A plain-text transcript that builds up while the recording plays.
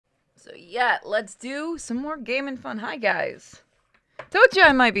So yeah, let's do some more game and fun. Hi guys. Told you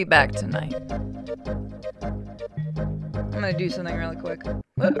I might be back tonight. I'm gonna do something really quick.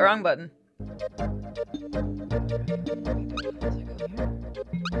 Whoop, wrong button.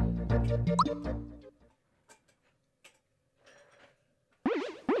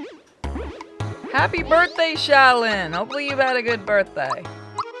 Happy birthday, Shaolin! Hopefully you've had a good birthday.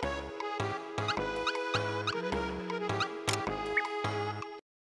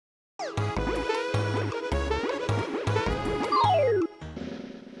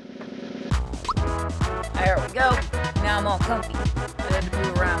 There we go. Now I'm all comfy. I had to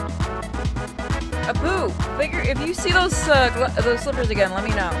poo around. Apu, figure if you see those slippers again, let me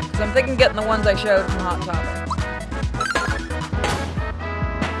know. Cause I'm thinking getting the ones I showed from Hot Topic.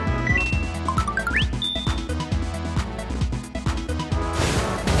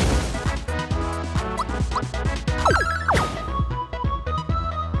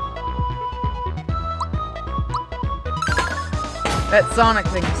 That Sonic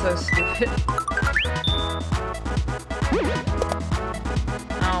thing is so stupid.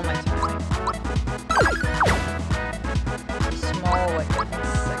 Oh, my timing. Small, like,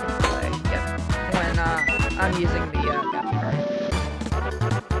 second delay. Yeah. When, I'm using the, capture card.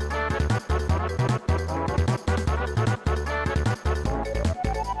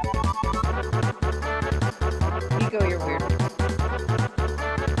 Nico, you're weird.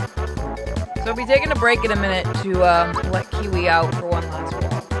 So we'll be taking a break in a minute to, let Kiwi out for one last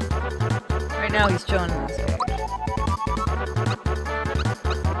walk. Right now, he's chilling in the stage.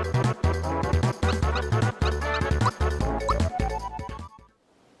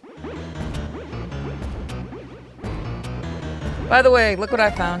 By the way, look what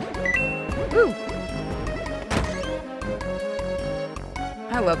I found. Woo!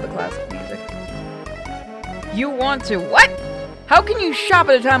 I love the classic music. You want to... What? How can you shop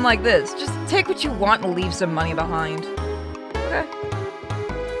at a time like this? Just take what you want and leave some money behind. Okay.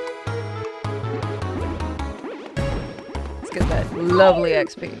 Let's get that lovely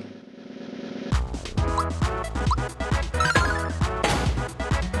XP.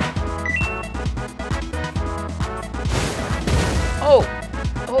 Oh!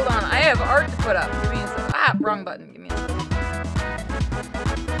 Hold on, I have art to put up. Give me a second. Ah, wrong button. Give me a second.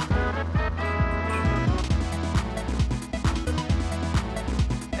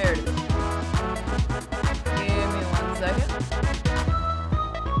 There it is. Give me 1 second.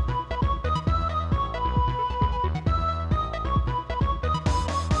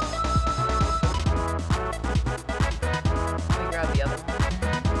 Let me grab the other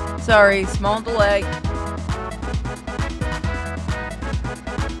one. Sorry, small delay.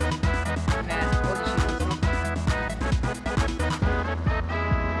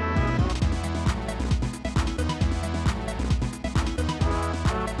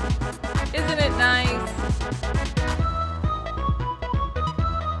 Isn't it nice?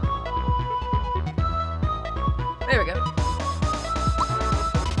 There we go.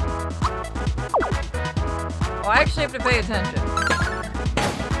 Oh, I actually have to pay attention.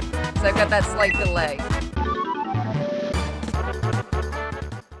 Because I've got that slight delay.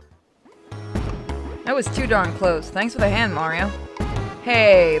 That was too darn close. Thanks for the hand, Mario.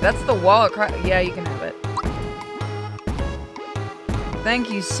 Hey, that's the wall across. Yeah, you can have it.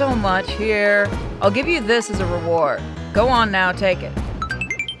 Thank you so much. Here. I'll give you this as a reward. Go on now, take it.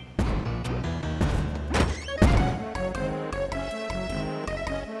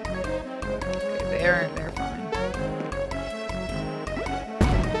 Okay, they're fine.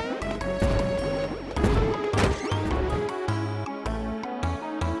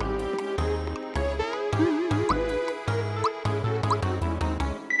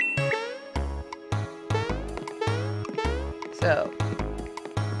 So.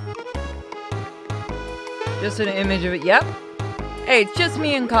 Just an image of it. Yep. Hey, it's just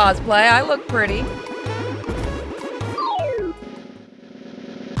me in cosplay. I look pretty.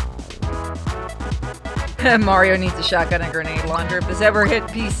 Mario needs a shotgun and grenade launcher. If this ever hit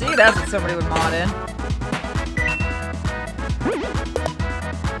PC, that's what somebody would mod in.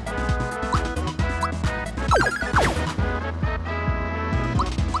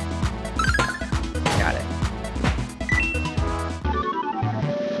 Got it.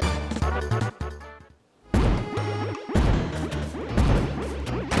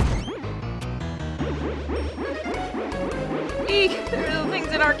 Eek! There are little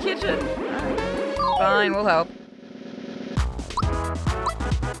things in our kitchen. Fine, we'll help.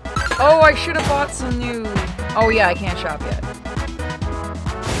 Oh, I should have bought some new... Oh yeah, I can't shop yet.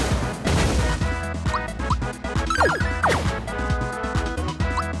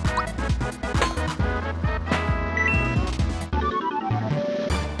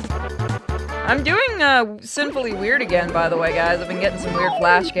 I'm doing Sinfully Weird again, by the way, guys. I've been getting some weird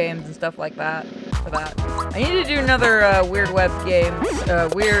Flash games and stuff like that for that. I need to do another weird web games,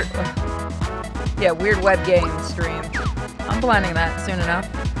 weird web games stream. I'm planning that soon enough.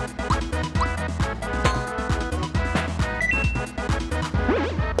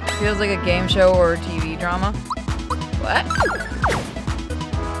 Feels like a game show or a TV drama. What?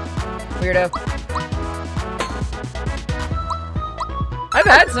 Weirdo. I've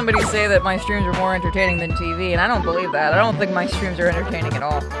had somebody say that my streams are more entertaining than TV, and I don't believe that. I don't think my streams are entertaining at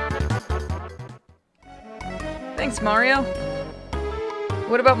all. Thanks, Mario.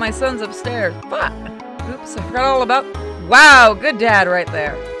 What about my sons upstairs? Fuck! Oops, I forgot all about... Wow, good dad right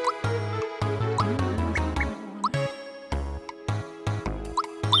there.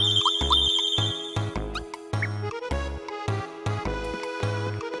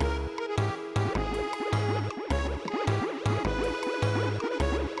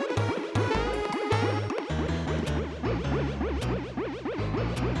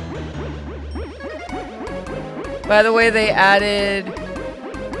 By the way, they added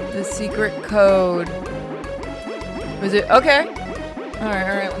the secret code. Was it? Okay.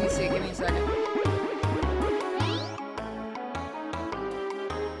 Alright, let me see. Give me a second.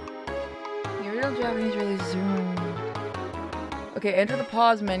 The original Japanese release is... Okay, enter the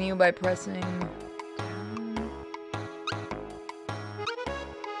pause menu by pressing... down.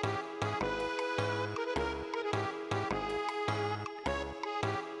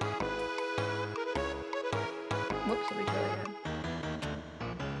 Whoops, let me try that again.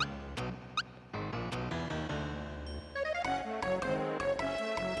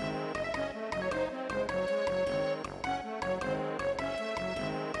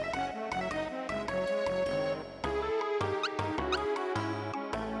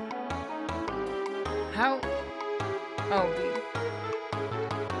 How? Oh, B.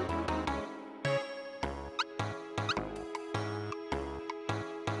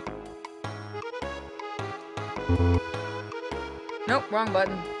 Nope, wrong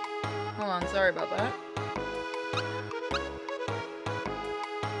button. Hold on, sorry about that.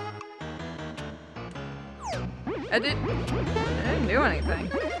 I didn't do anything.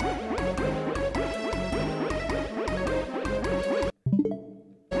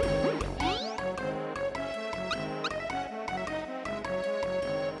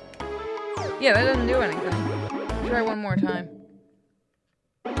 Yeah, that doesn't do anything. Try one more time.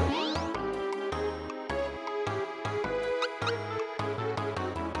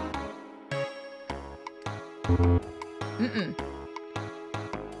 Mm-mm.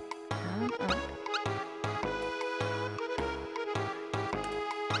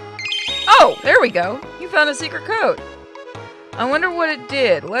 Oh, there we go. You found a secret code. I wonder what it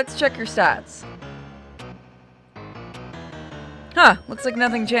did. Let's check your stats. Huh, looks like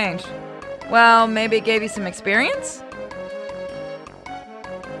nothing changed. Well, maybe it gave you some experience?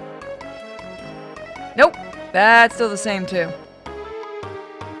 Nope, that's still the same too.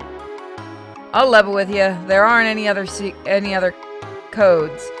 I'll level with you. There aren't any other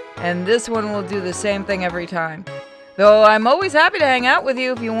codes, and this one will do the same thing every time. Though I'm always happy to hang out with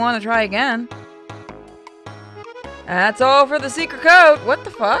you if you want to try again. That's all for the secret code. What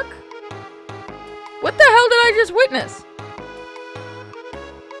the fuck? What the hell did I just witness?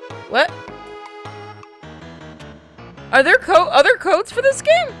 What? Are there other codes for this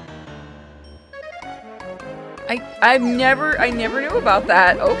game? I never knew about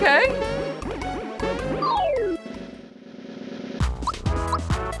that. Okay.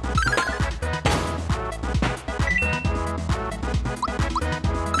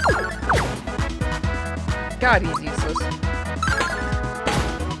 God, he's useless.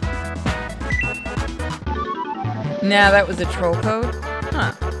 Nah, that was a troll code?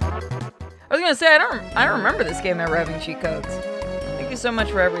 Huh. I was gonna say, I don't remember this game ever having cheat codes. Thank you so much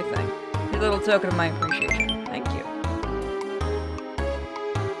for everything. Your little token of my appreciation. Thank you.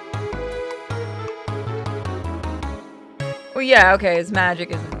 Well, yeah, okay, his magic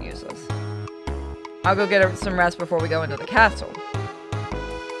isn't useless. I'll go get some rest before we go into the castle.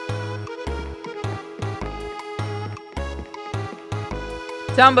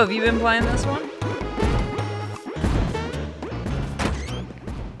 Tombo, have you been playing this one?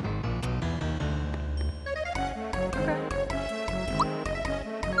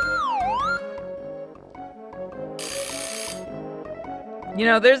 You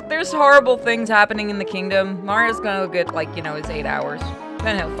know, there's horrible things happening in the kingdom. Mario's gonna get, like, you know, his 8 hours.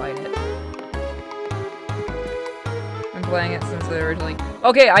 Then he'll fight it. I'm playing it since the originally...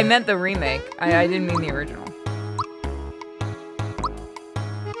 Okay, I meant the remake. I didn't mean the original.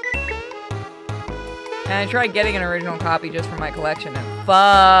 And I tried getting an original copy just for my collection, and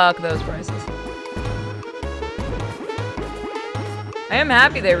fuck those prices. I am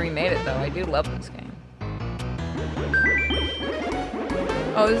happy they remade it, though. I do love this game.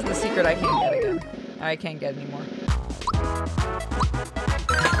 Oh, this is the secret I can't get again. I can't get anymore.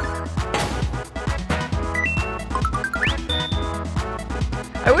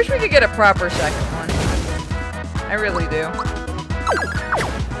 I wish we could get a proper second one. I really do.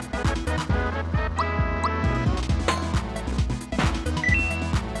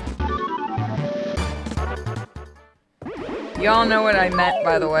 Y'all know what I meant,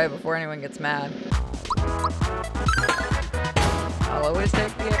 by the way, before anyone gets mad. I'll always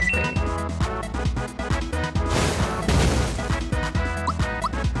take the XP.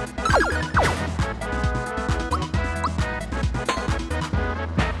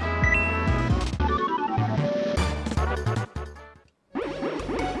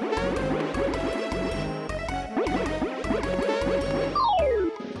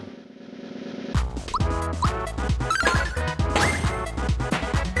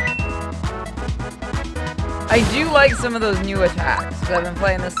 I do like some of those new attacks, because I've been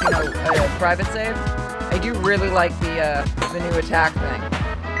playing this, you know, private save. I do really like the new attack thing.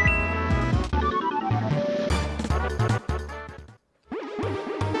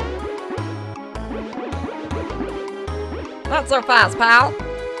 Not so fast, pal.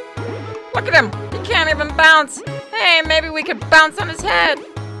 Look at him. He can't even bounce. Hey, maybe we could bounce on his head.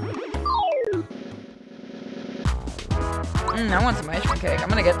 I want some ice cream cake. I'm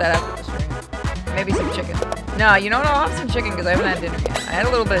gonna get that after the stream. Maybe some chicken. No, you know what? I'll have some chicken because I haven't had dinner yet. I had a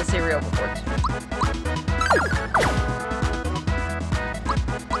little bit of cereal before the stream.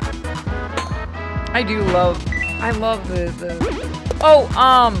 I do love... I love the... Oh,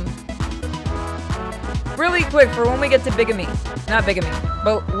 really quick, for when we get to Bigamy. Not Bigamy.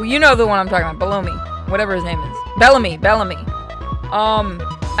 But you know the one I'm talking about. Below-me. Whatever his name is. Bellamy.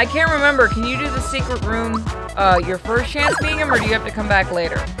 I can't remember. Can you do the secret room your first chance being him, or do you have to come back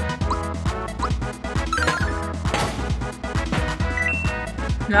later?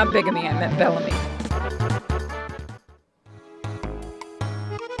 Not Bigamy, I meant Bellamy.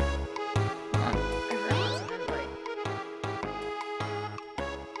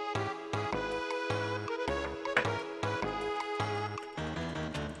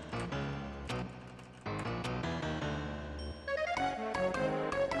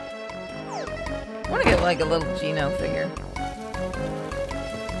 I want to get like a little Gino figure.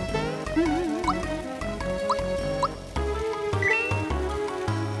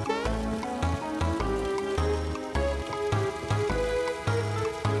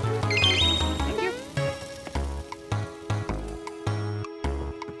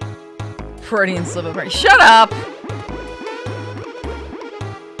 Freudian slip of right. Shut up!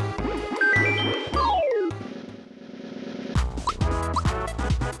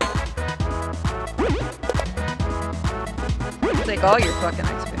 Take all your fucking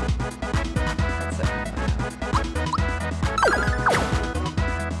XP. That's it.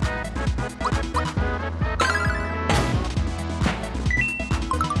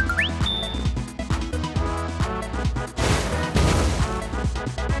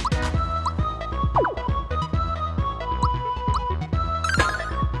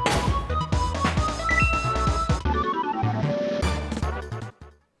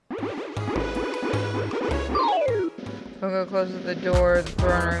 We'll go close to the door, the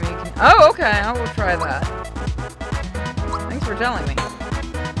throne room, you can... Oh, okay, I will try that. Thanks for telling me.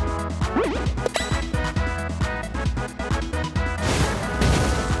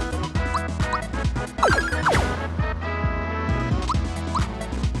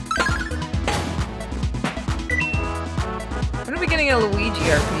 When are we getting a Luigi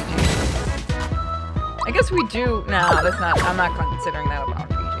RPG? I guess we do... No, that's not... I'm not considering that an RPG.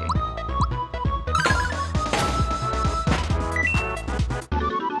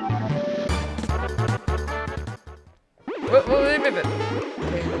 Wait.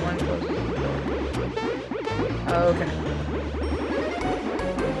 Okay, the one closest. Oh, okay.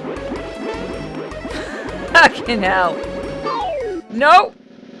 Fucking hell. No!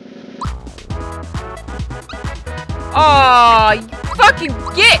 Aw, you fucking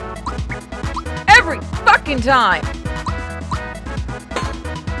get! Every fucking time!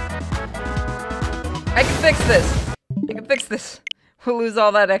 I can fix this. We'll lose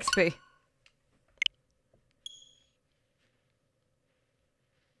all that XP.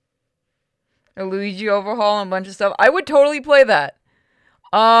 A Luigi overhaul and a bunch of stuff. I would totally play that.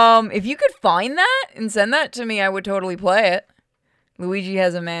 If you could find that and send that to me, I would totally play it. Luigi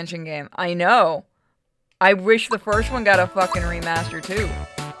has a mansion game. I know. I wish the first one got a fucking remaster too.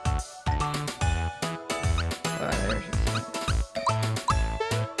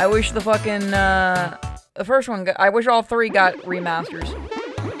 I wish the fucking The first one, I wish all 3 got remasters.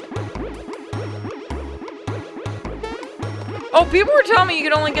 Oh, people were telling me you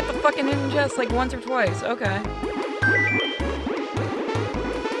could only get the fucking hidden chest like once or twice. Okay.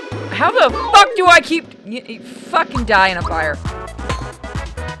 How the fuck do I keep... You fucking die in a fire.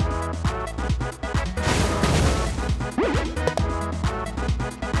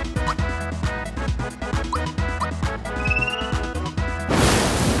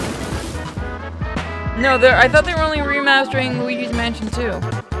 No, I thought they were only remastering Luigi's Mansion 2.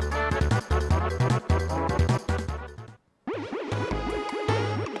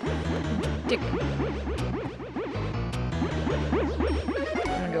 Dick.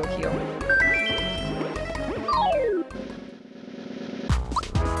 I'm gonna go heal.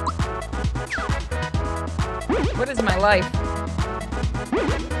 What is my life?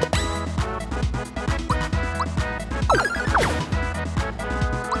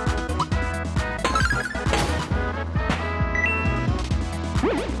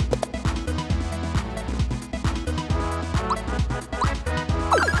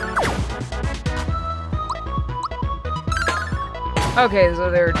 Okay, so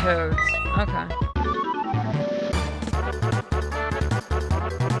they're toads. Okay.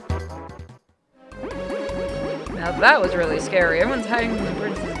 Now that was really scary. Everyone's hiding in the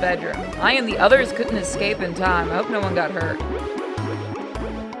prince's bedroom. I and the others couldn't escape in time. I hope no one got hurt.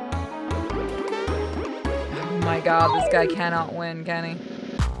 Oh my god, this guy cannot win, can he?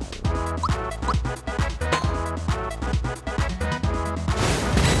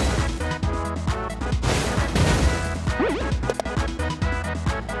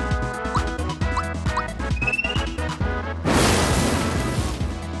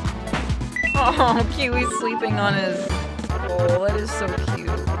 Oh, Kiwi's sleeping on his bowl. That is so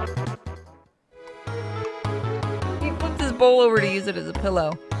cute. He flipped his bowl over to use it as a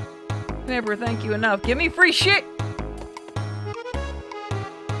pillow. Can never thank you enough. Give me free shit!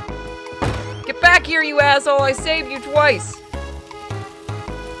 Get back here, you asshole! I saved you twice!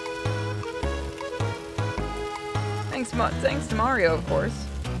 Thanks to Mario, of course.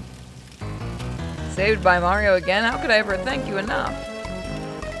 Saved by Mario again? How could I ever thank you enough?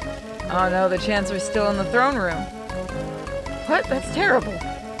 Oh no, the Chancellor's still in the throne room. What? That's terrible.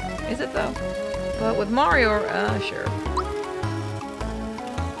 Is it though? But with Mario, sure.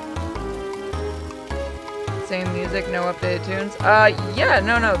 Same music, no updated tunes? Yeah,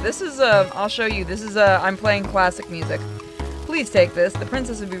 no, this is, I'll show you. This is, I'm playing classic music. Please take this. The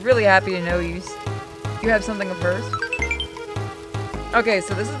princess would be really happy to know you. You have something of hers? Okay,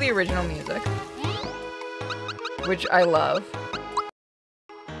 so this is the original music. Which I love.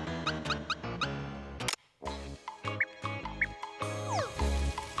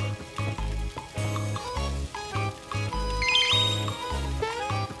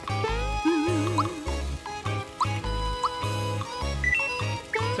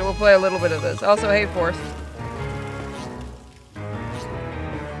 So we'll play a little bit of this. Also, hey, Force.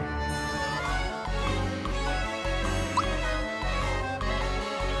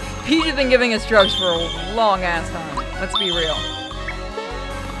 Peach has been giving us drugs for a long-ass time. Let's be real.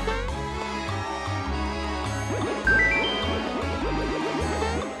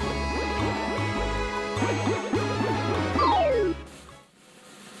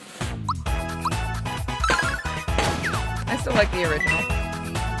 I still like the original.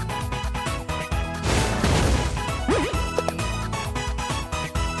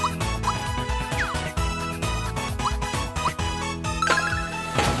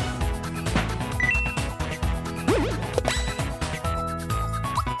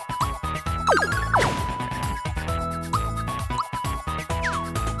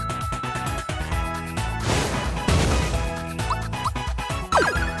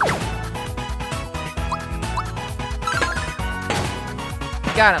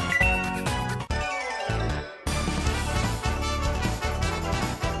 Got him.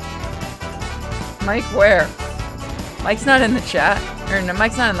 Mike, where? Mike's not in the chat. Or no,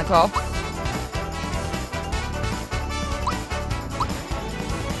 Mike's not in the call.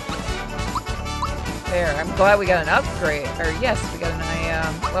 There, I'm glad we got an upgrade. Or yes, we got an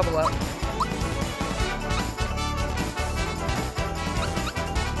level up.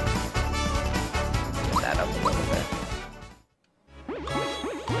 Get that up a little bit.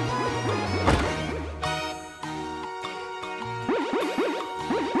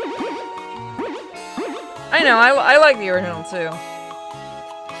 I know, I like the original too.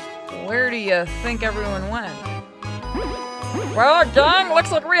 Where do you think everyone went? Well, gang,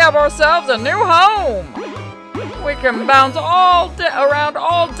 looks like we have ourselves a new home! We can bounce around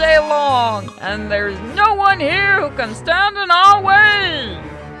all day long, and there's no one here who can stand in our way!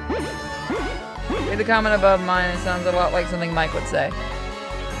 It the comment above mine. It sounds a lot like something Mike would say.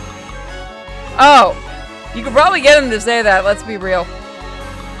 Oh! You could probably get him to say that, let's be real.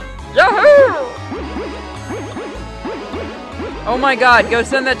 Yahoo! Oh my god, go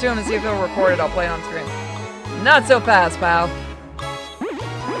send that to him and see if he'll record it. I'll play it on screen. Not so fast, pal.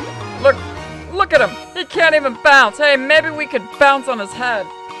 Look at him! He can't even bounce! Hey, maybe we could bounce on his head.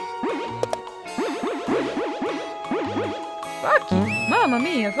 Fuck you. Mamma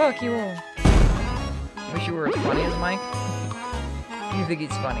mia, fuck you all. Wish you were as funny as Mike. You think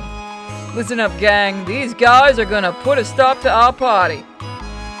he's funny. Listen up, gang. These guys are gonna put a stop to our party.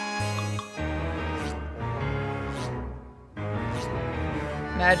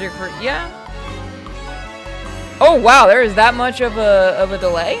 Magic for... yeah. Oh, wow, there is that much of a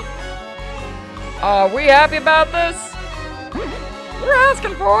delay? Are we happy about this? We're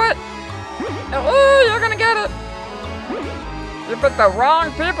asking for it. Oh, you're gonna get it. You picked the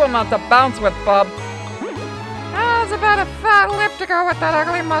wrong people not to bounce with, bub. How's about a fat lip to go with that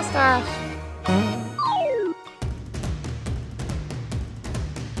ugly mustache?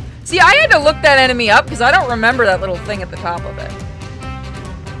 See, I had to look that enemy up because I don't remember that little thing at the top of it.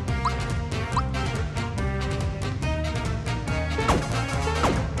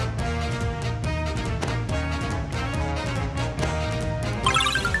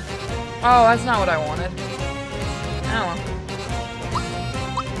 Oh, that's not what I wanted. Oh.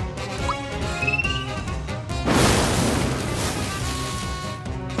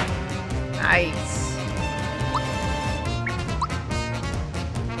 Nice.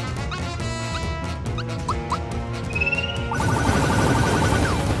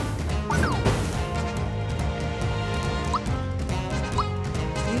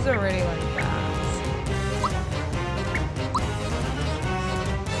 These are really like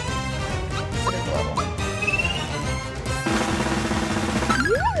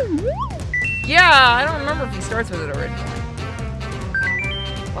yeah, I don't remember if he starts with it originally.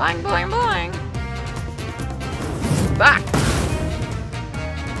 Bling, bling, bling. Back.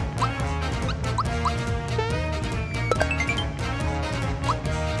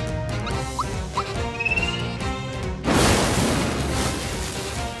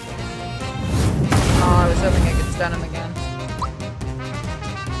 Oh, I was hoping I could stun him again.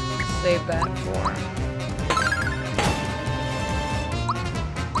 Save that for...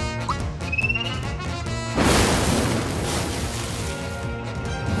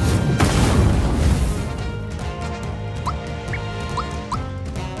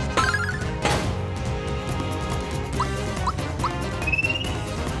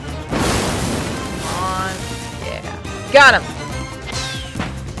 Got him!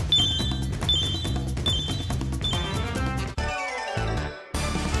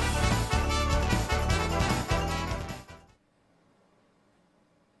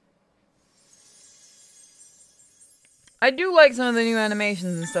 I do like some of the new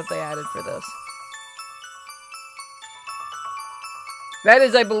animations and stuff they added for this. That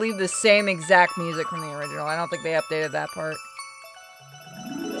is, I believe, the same exact music from the original. I don't think they updated that part.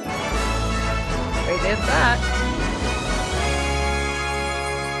 They did that.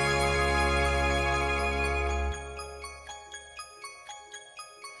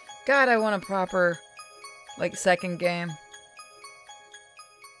 God, I want a proper, like, second game.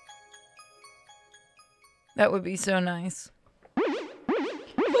 That would be so nice.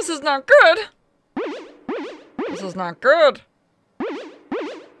 This is not good! This is not good!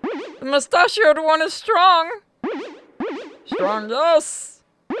 The mustachioed one is strong! Strong, yes!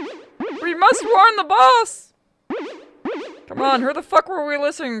 We must warn the boss! Come on, who the fuck were we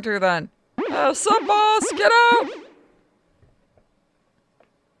listening to then? Sub boss, get out!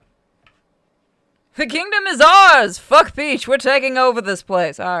 The kingdom is ours! Fuck Peach, we're taking over this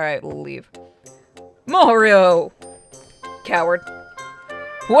place. Alright, we'll leave. Mario! Coward.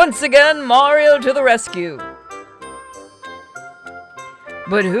 Once again, Mario to the rescue.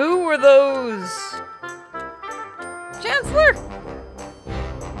 But who were those... Chancellor!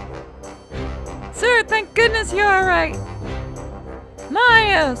 Sir, thank goodness you're alright.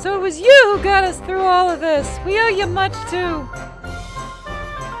 Mario, so it was you who got us through all of this. We owe you much too.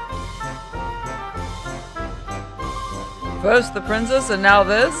 First the princess and now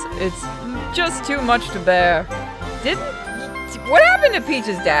this? It's just too much to bear. What happened to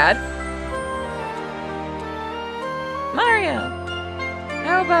Peach's dad? Mario!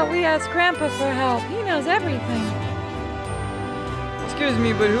 How about we ask Grandpa for help? He knows everything. Excuse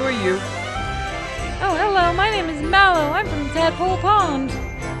me, but who are you? Oh, hello, my name is Mallow. I'm from Tadpole Pond.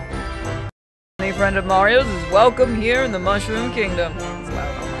 Any friend of Mario's is welcome here in the Mushroom Kingdom.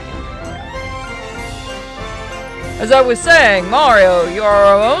 As I was saying, Mario, you are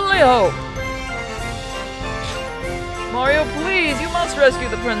our only hope. Mario, please, you must rescue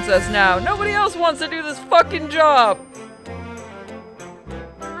the princess now. Nobody else wants to do this fucking job.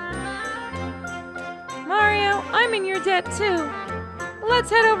 Mario, I'm in your debt too.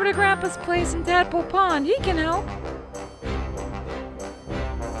 Let's head over to Grandpa's place in Tadpole Pond. He can help.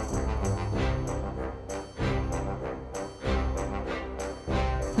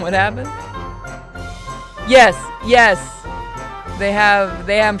 What happened? Yes, yes. They have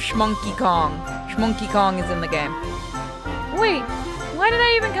Schmunky Kong. Schmunky Kong is in the game. Wait, why did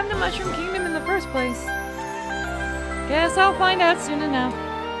I even come to Mushroom Kingdom in the first place? Guess I'll find out soon enough.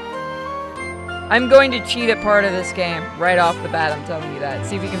 I'm going to cheat at part of this game right off the bat. I'm telling you that.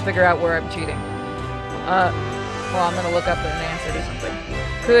 See if you can figure out where I'm cheating. Well, I'm gonna look up an answer to something.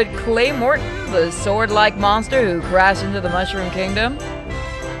 Could Clay Morton, the sword-like monster who crashed into the Mushroom Kingdom,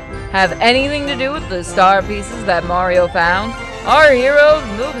 have anything to do with the star pieces that Mario found? Our hero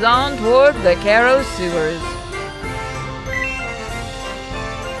moves on toward the Karo sewers.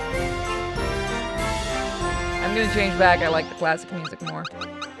 I'm gonna change back. I like the classic music more.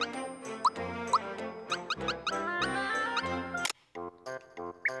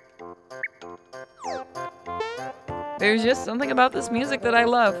 There's just something about this music that I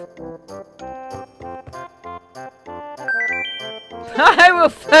love. I will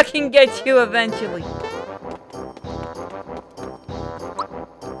fucking get you eventually.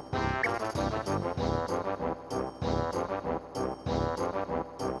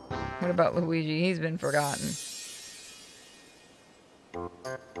 What about Luigi? He's been forgotten.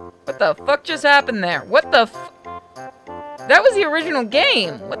 What the fuck just happened there? What the f- That was the original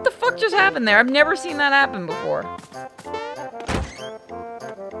game! What the fuck just happened there? I've never seen that happen before.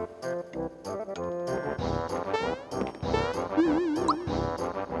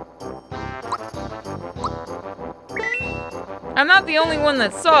 I'm not the only one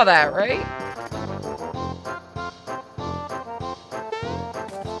that saw that, right?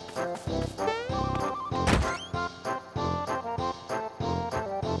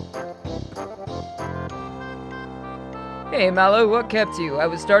 Hey, Mallow, what kept you? I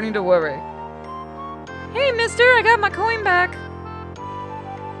was starting to worry. Hey, mister, I got my coin back.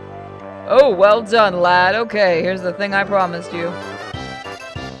 Oh, well done, lad. Okay, here's the thing I promised you.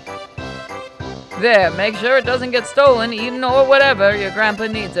 There, make sure it doesn't get stolen, eaten, or whatever. Your grandpa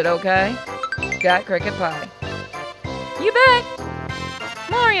needs it, okay? Got cricket pie. You bet.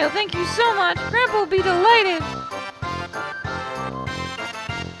 Mario, thank you so much. Grandpa will be delighted.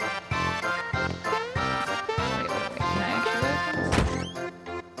 Can I actually open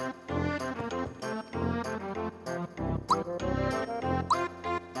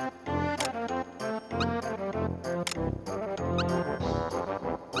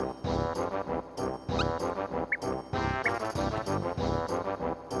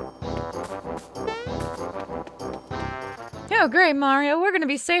Oh, great, Mario. We're gonna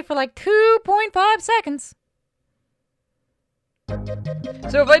be safe for like 2.5 seconds.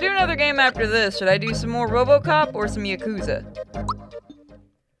 So if I do another game after this, should I do some more RoboCop or some Yakuza?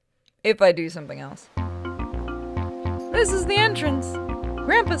 If I do something else. This is the entrance.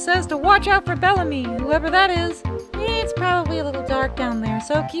 Grandpa says to watch out for Bellamy, whoever that is. It's probably a little dark down there,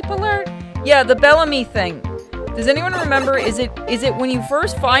 so keep alert. Yeah, the Bellamy thing. Does anyone remember, is it when you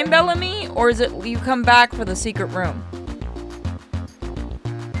first find Bellamy, or is it you come back for the secret room?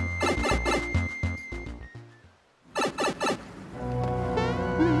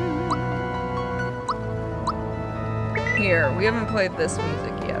 Here, we haven't played this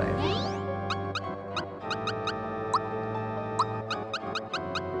music yet.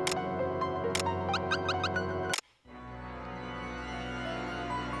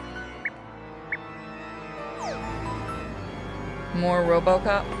 More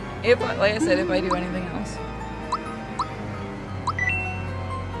RoboCop? Like I said, if I do anything else.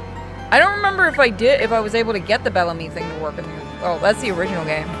 I don't remember if I was able to get the Bellamy thing to work in the... Oh, that's the original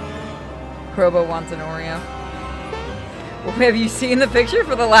game. Crobo wants an Oreo. Well, have you seen the picture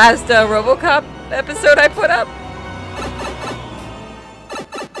for the last RoboCop episode I put up?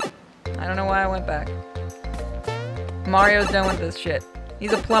 I don't know why I went back. Mario's done with this shit.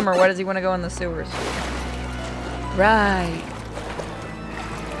 He's a plumber. Why does he want to go in the sewers? Right.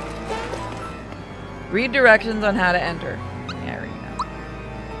 Read directions on how to enter. Yeah, read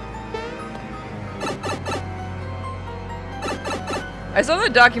that. I saw the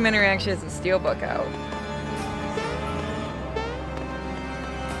documentary actually has a steelbook out.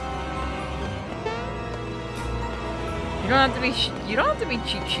 You don't have to be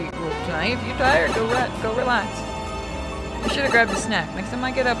cheap tonight. If you're tired, go relax. You should have grabbed a snack. Next time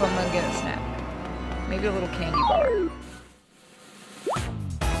I get up, I'm gonna get a snack. Maybe a little candy bar.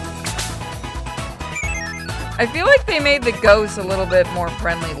 I feel like they made the ghosts a little bit more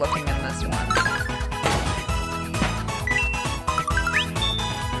friendly looking in this one.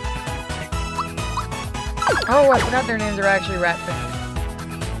 Oh, I forgot their names are actually Ratfish.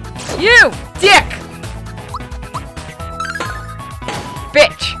 You! Dick!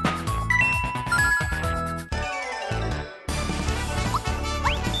 Bitch!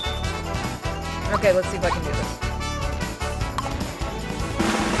 Okay, let's see if I can do this.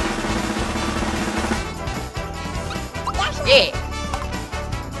 Yeah!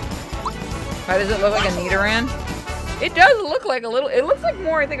 Why does it look like a Nidoran? It does look like a little... It looks like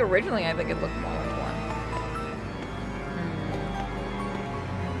more, I think originally, I think it looked more like one.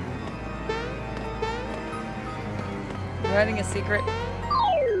 You hiding a secret?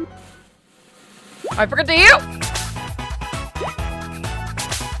 I forgot to you!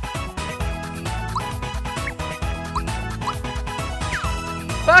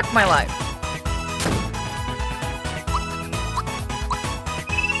 Fuck my life.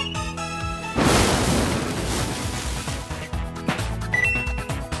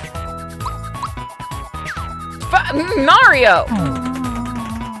 Mario!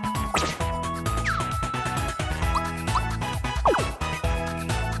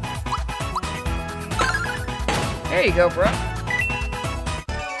 There you go, bro.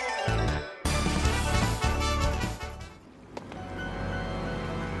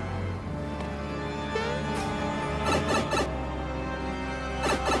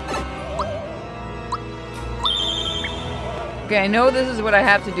 Okay, I know this is what I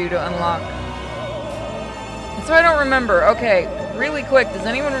have to do to unlock. So I don't remember. Okay, really quick, does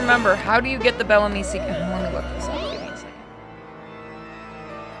anyone remember how do you get the Bellamy secret? Let me look this up. Give me a second.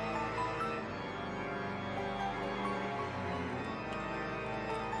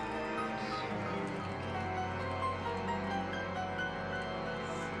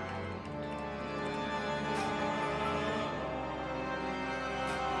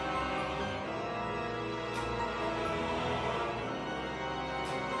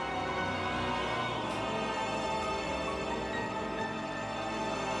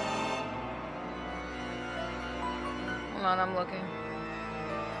 Hold on, I'm looking.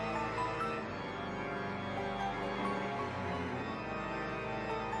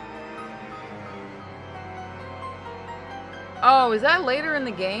 Oh, is that later in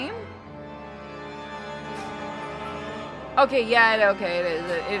the game? Okay, yeah, okay,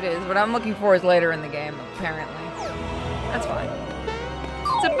 it is. What I'm looking for is later in the game, apparently. That's fine.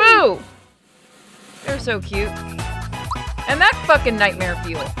 It's a boo! They're so cute. And that fucking nightmare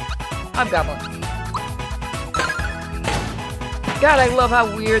fuel. Hobgoblin. God, I love how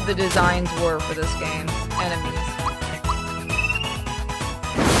weird the designs were for this game. Enemies.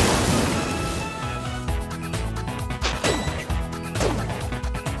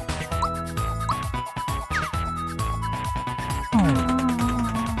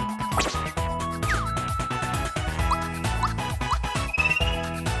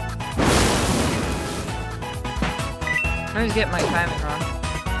 I always get my timing wrong.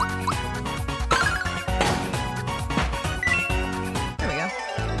 There we go.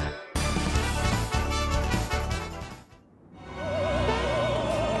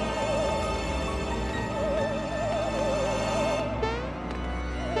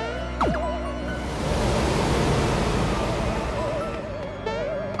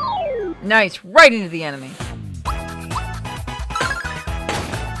 Nice, right into the enemy.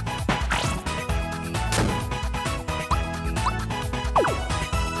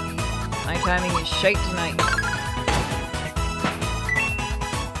 My timing is shite tonight.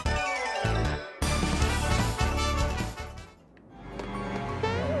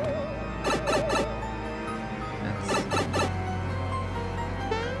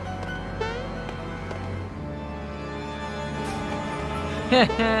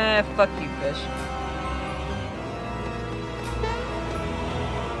 Fuck you, fish.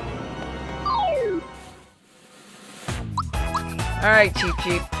 Alright, Cheep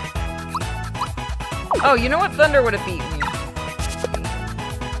Cheep. Oh, you know what? Thunder would have beaten you.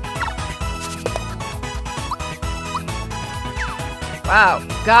 Wow.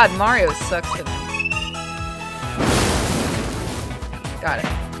 God, Mario sucks tonight. Got it.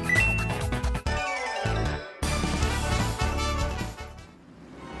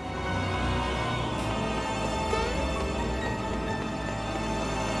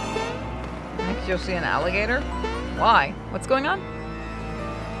 Next you'll see an alligator? Why? What's going on?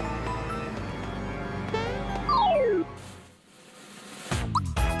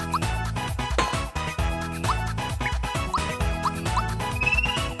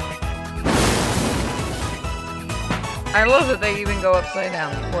 I love that they even go upside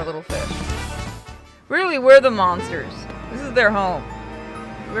down, the poor little fish. Really, we're the monsters. This is their home.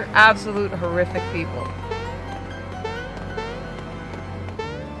 We're absolute horrific people.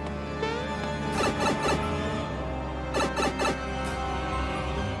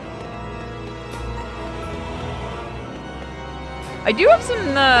 I do have some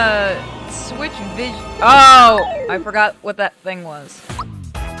Switch vision. Oh, I forgot what that thing was.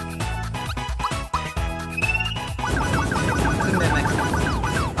 It's a mimic.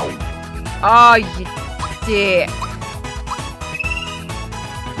 Oh, you dick.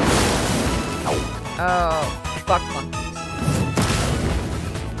 Oh, fuck monkeys.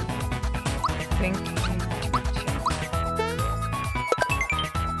 Pink.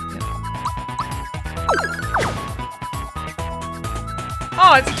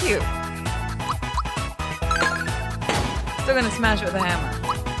 Oh, it's cute. Still gonna smash it with a hammer.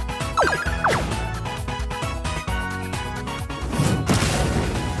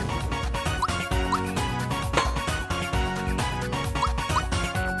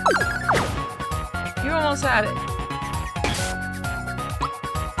 You almost had it.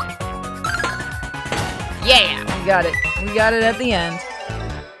 Yeah, we got it. We got it at the end.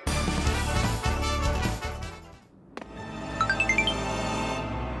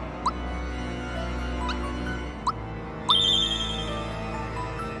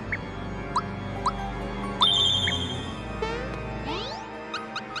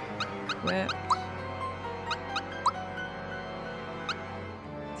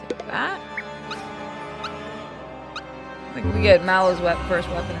 We get Mallow's first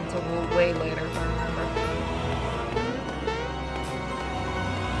weapon until way later, if I remember.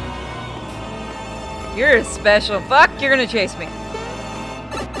 You're special. Fuck, you're gonna chase me.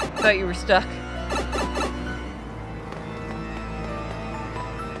 Thought you were stuck.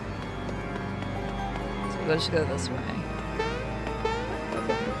 So let's go this way.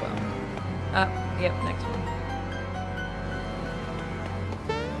 Yep, next one.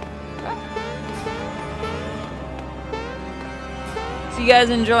 You guys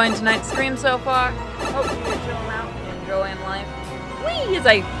enjoying tonight's stream so far? Hope you're chilling out and enjoying life. Whee! As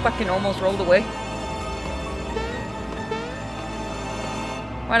I fucking almost rolled away.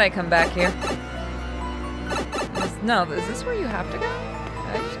 Why'd I come back here? No, is this where you have to go?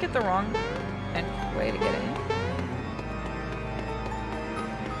 Did I just get the wrong way to get in?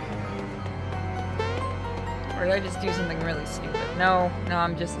 Or did I just do something really stupid? No,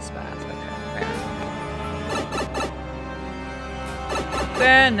 I'm just a spaz. Okay, fair enough.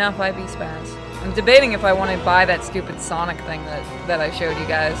 Fair enough, I be spaz. I'm debating if I want to buy that stupid Sonic thing that I showed you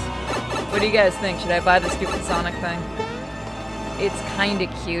guys. What do you guys think? Should I buy the stupid Sonic thing? It's kinda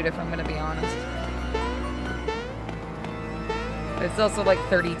cute, if I'm gonna be honest. But it's also like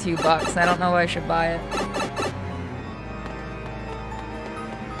 32 bucks. I don't know if I should buy it.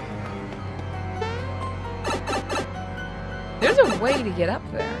 There's a way to get up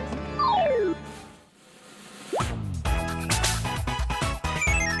there.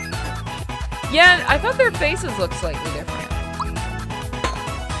 Yeah, I thought their faces looked slightly different.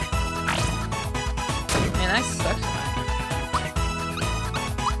 Man, I suck tonight.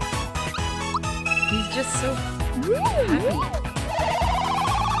 He's just so happy.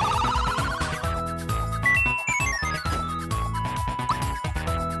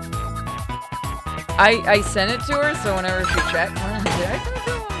 I sent it to her, so whenever she checked, did I send it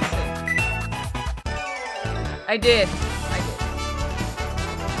to her? I did.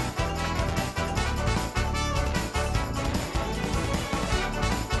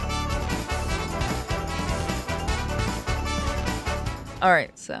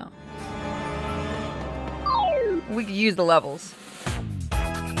 Alright, so we could use the levels.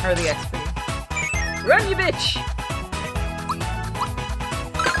 Or the XP. Run, you bitch!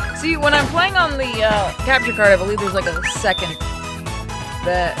 See, when I'm playing on the capture card, I believe there's like a second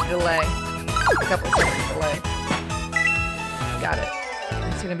delay. A couple seconds delay. Got it.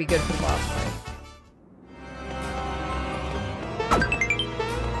 It's gonna be good for the boss fight.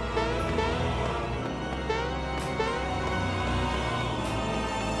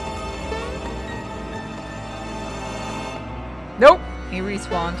 Nope! He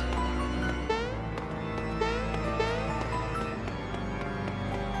respawned.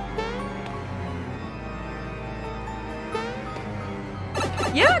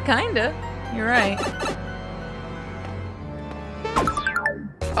 Yeah, kinda. You're right.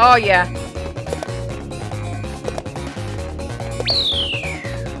 Oh, yeah.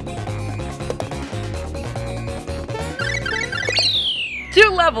 Two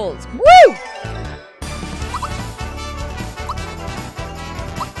levels! Woo!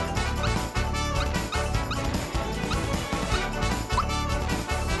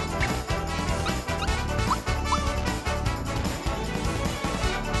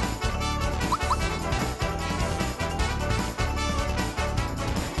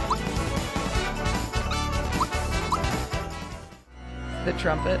 The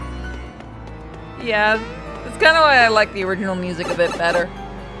trumpet. Yeah, that's kind of why I like the original music a bit better.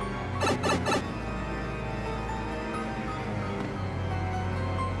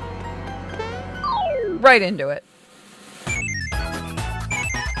 Right into it.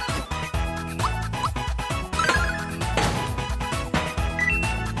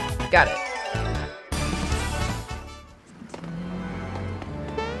 Got it.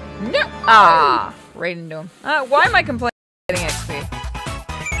 No! Ah! Right into him. Why am I complaining getting XP?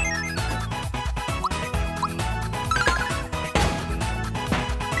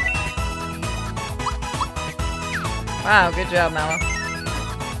 Wow, good job, Mallow.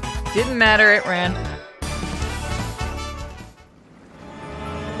 Didn't matter, it ran.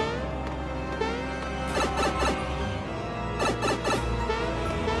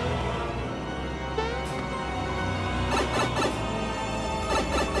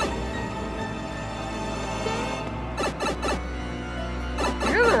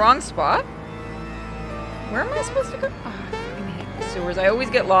 Wrong spot? Where am I supposed to go? Oh, I fucking hate the sewers. I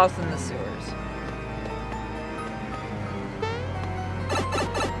always get lost in the sewers.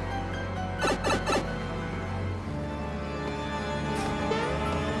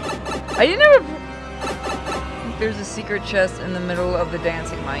 I didn't have a... There's a secret chest in the middle of the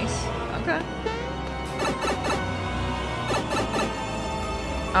dancing mice. Okay.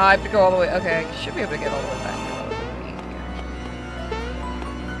 Oh, I have to go all the way. Okay, I should be able to get all the way back.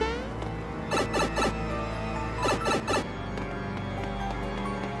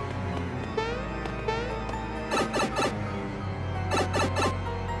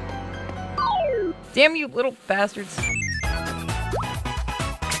 Damn you little bastards.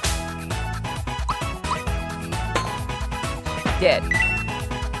 Dead.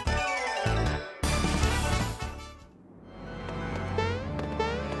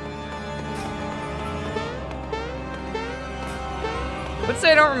 Would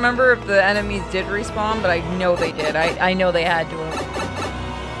say I don't remember if the enemies did respawn, but I know they did. I know they had to have.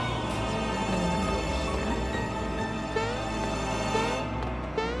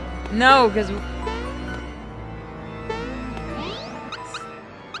 No, because...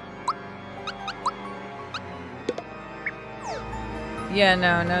 Yeah,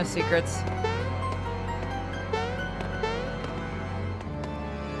 no secrets. How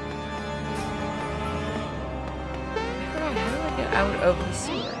do I get out of the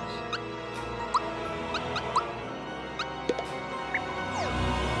sewers?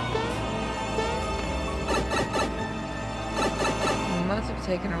 Must have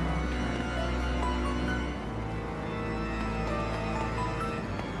taken a wrong turn.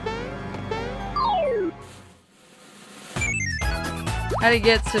 How to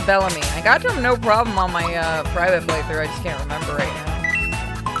get to Bellamy? I got to him no problem on my private playthrough. I just can't remember right now.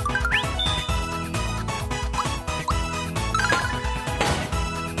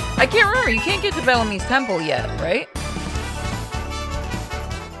 I can't remember. You can't get to Bellamy's temple yet, right?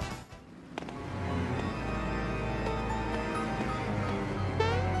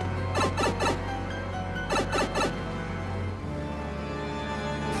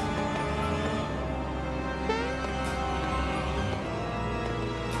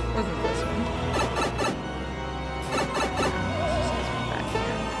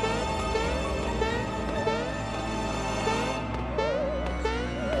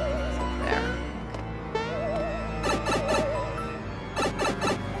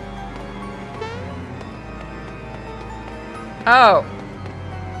 Oh.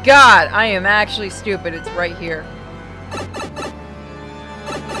 God, I am actually stupid. It's right here.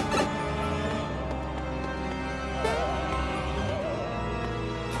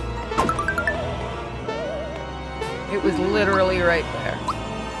 It was literally right there.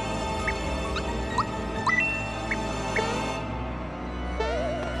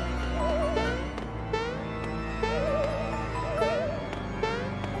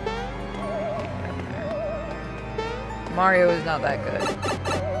 Mario is not that good.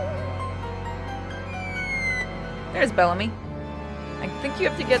 There's Bellamy. I think you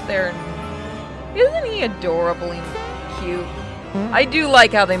have to get there and... Isn't he adorably cute? I do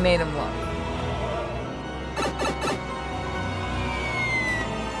like how they made him look.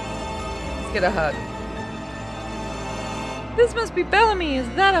 Let's get a hug. This must be Bellamy. Is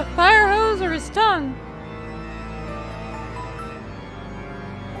that a fire hose or his tongue?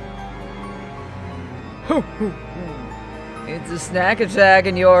 It's a snack attack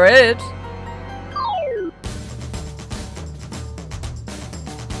and you're it.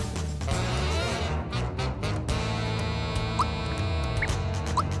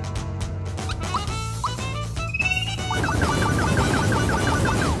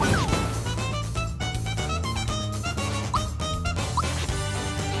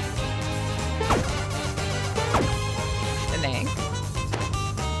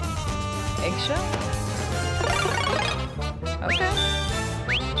 shell. Okay.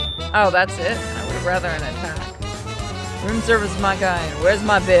 Oh, that's it? I would have rather an attack. Room service my kind. Where's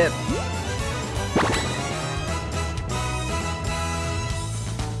my bib?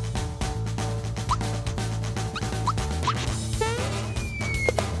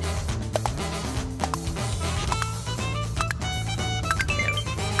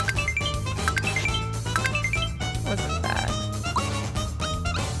 Wasn't bad.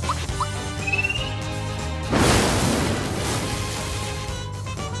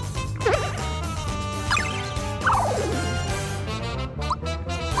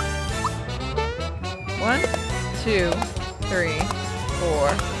 One, 2, 3, 4,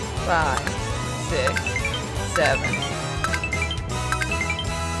 5, 6, 7.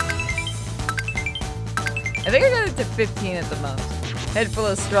 I think I got it to 15 at the most. Head full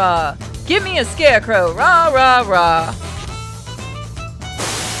of straw. Give me a scarecrow. Rah, rah, rah.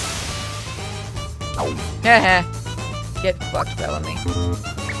 Heh. Get fucked, Bellamy.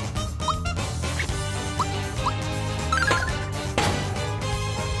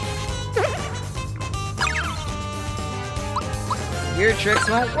 Your tricks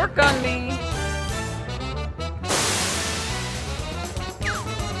won't work on me.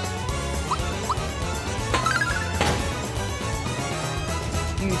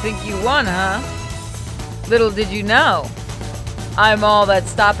 You think you won, huh? Little did you know. I'm all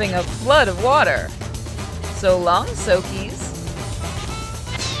that's stopping a flood of water. So long, Soakies.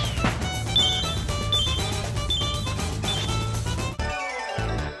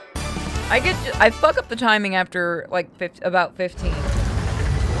 I fuck up the timing after like about 15.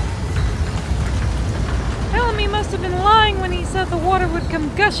 Bellamy must have been lying when he said the water would come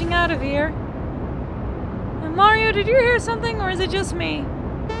gushing out of here. And Mario, did you hear something, or is it just me?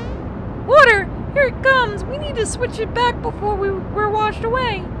 Water! Here it comes! We need to switch it back before we're washed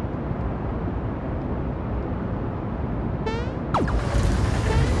away.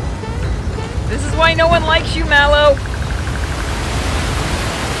 This is why no one likes you, Mallow.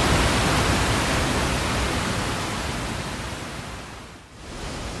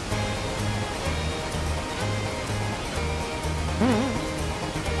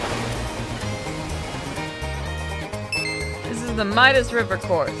 This is the Midas River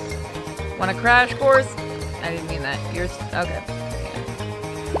course. Want a crash course? I didn't mean that. You're okay.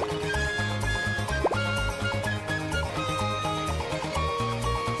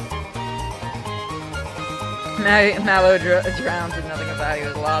 Mallow drowns and nothing about he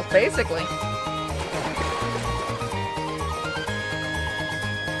was lost, basically.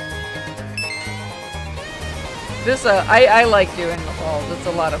 This, I like doing the falls. It's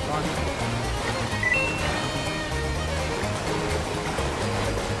a lot of fun.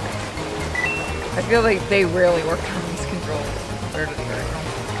 I feel like they really worked on these controls compared to the original.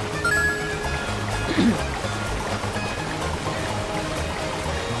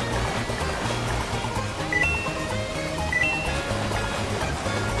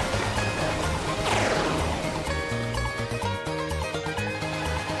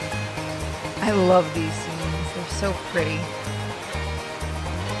 I love these scenes. They're so pretty.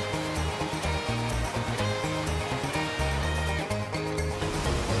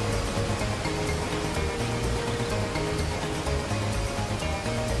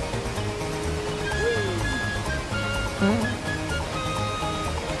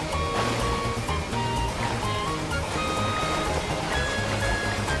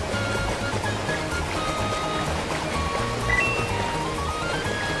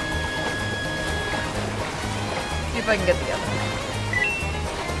 If I can get the other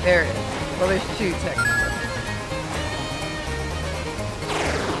one. There it is. Well, there's two technically.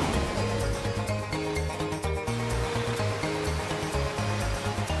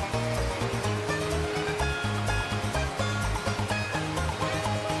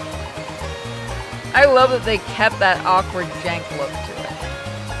 I love that they kept that awkward jank look to it.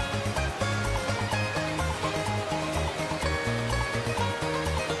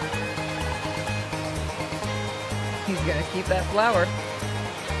 He's gonna keep that flower.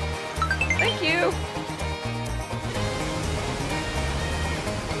 Thank you!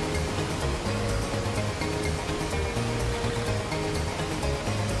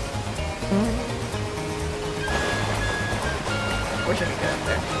 Wish I could get up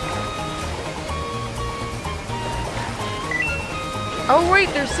there. Oh wait,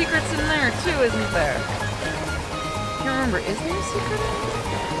 there's secrets in there too, isn't there? I can't remember, is there a secret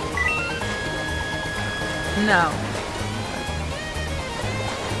in there? No.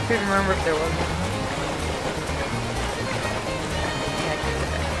 Couldn't remember if there was one. Yeah, I could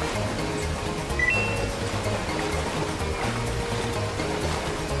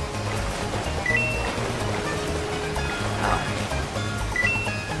do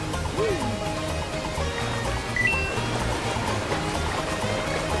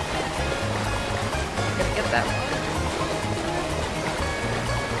that one.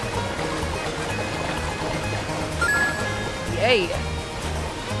 Yay!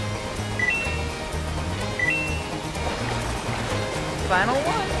 Final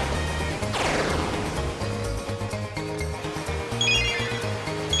one.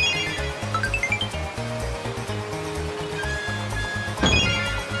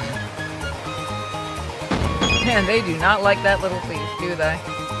 Man, they do not like that little thief, do they?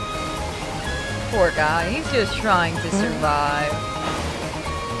 Poor guy, he's just trying to survive.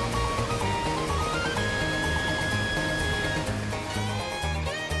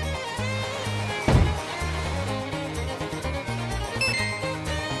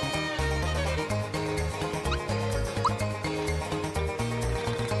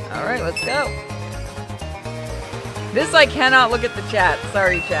 Alright, let's go. This I cannot look at the chat.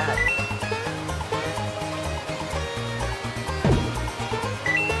 Sorry, chat.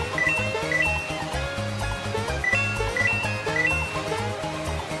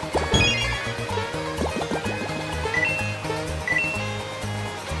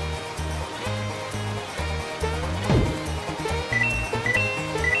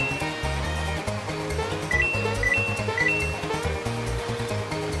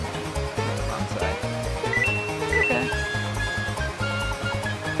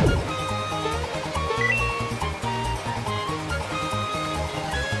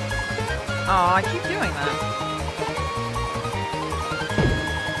 Oh, I keep doing that.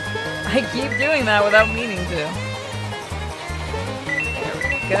 I keep doing that without meaning to. There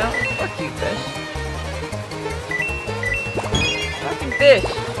we go. Fuck you, fish. Fucking fish.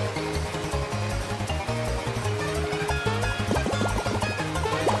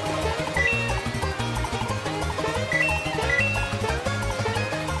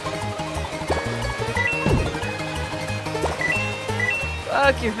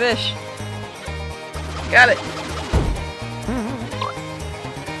 Fuck your fish. Got it.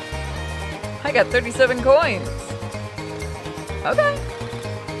 I got 37 coins. Okay.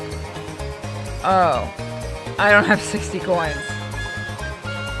 Oh. I don't have 60 coins.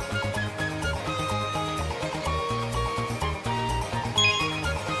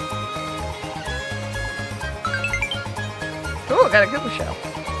 Cool, got a Koopa shell.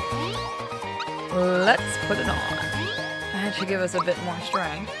 Let's put it on. That should give us a bit more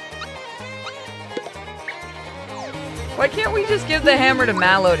strength. Why can't we just give the hammer to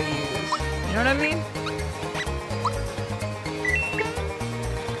Mallow to use? You know what I mean?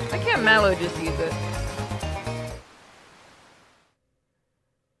 Why can't Mallow just use it?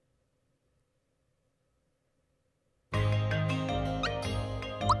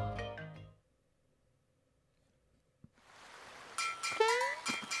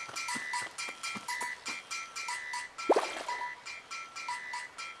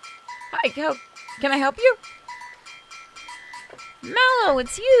 Hi, can I help you? Mallow,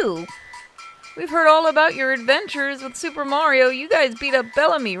 it's you! We've heard all about your adventures with Super Mario. You guys beat up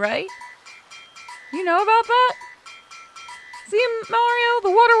Bellamy, right? You know about that? See, Mario,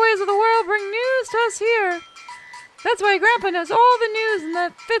 the waterways of the world bring news to us here. That's why Grandpa knows all the news and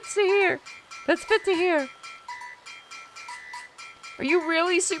that's fit to hear. Are you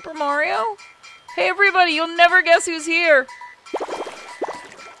really Super Mario? Hey everybody, you'll never guess who's here.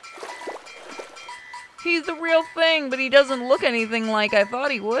 He's the real thing, but he doesn't look anything like I thought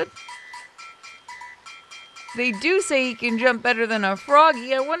he would. They do say he can jump better than a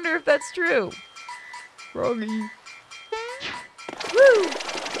Froggy. I wonder if that's true. Froggy. Woo!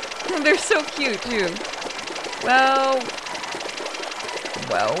 They're so cute, too. Well,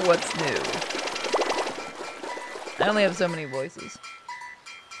 what's new? I only have so many voices.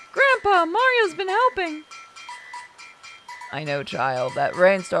 Grandpa, Mario's been helping. I know, child. That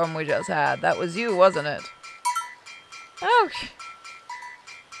rainstorm we just had, that was you, wasn't it? Ouch.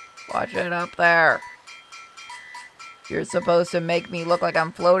 Watch it up there. You're supposed to make me look like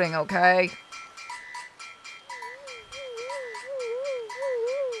I'm floating, okay?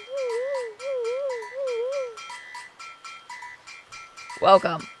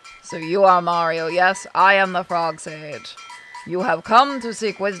 Welcome. So you are Mario, yes? I am the Frog Sage. You have come to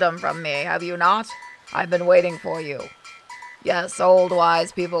seek wisdom from me, have you not? I've been waiting for you. Yes, old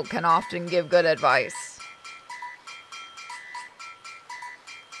wise people can often give good advice.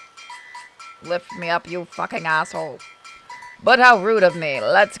 Lift me up, you fucking asshole. But how rude of me.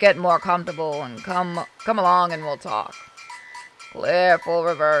 Let's get more comfortable and come along and we'll talk. Clear, full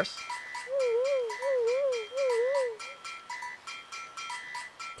reverse.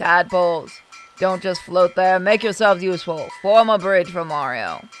 Tadpoles, don't just float there. Make yourselves useful. Form a bridge for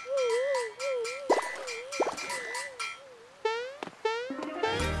Mario.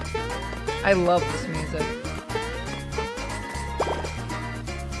 I love this music.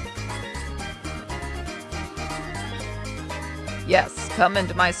 Yes, come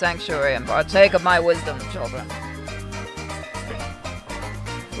into my sanctuary and partake of my wisdom, children.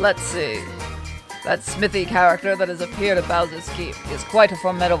 Let's see. That Smithy character that has appeared at Bowser's Keep is quite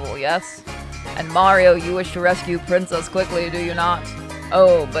formidable, yes? And Mario, you wish to rescue Princess quickly, do you not?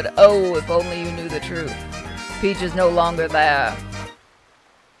 Oh, but oh, if only you knew the truth. Peach is no longer there.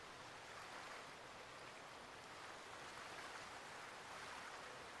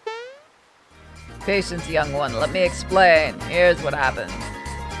 Patience, young one. Let me explain. Here's what happened.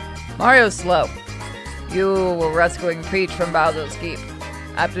 Mario's slow. You were rescuing Peach from Bowser's Keep.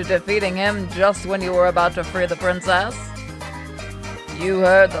 After defeating him just when you were about to free the princess, you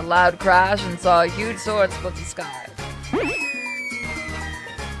heard the loud crash and saw a huge sword split the sky.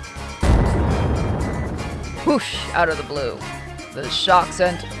 Whoosh! Out of the blue. The shock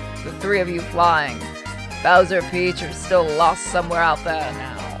sent the three of you flying. Bowser and Peach are still lost somewhere out there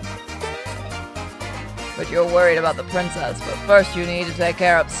now. But you're worried about the princess, but first you need to take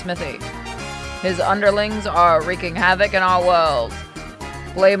care of Smithy. His underlings are wreaking havoc in our world.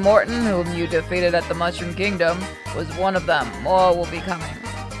 Flame Morton, whom you defeated at the Mushroom Kingdom, was one of them. More will be coming.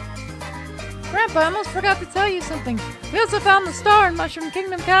 Grandpa, I almost forgot to tell you something. We also found the star in Mushroom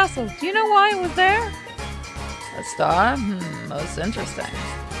Kingdom Castle. Do you know why it was there? A star? Most interesting.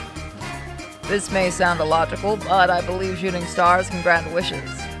 This may sound illogical, but I believe shooting stars can grant wishes.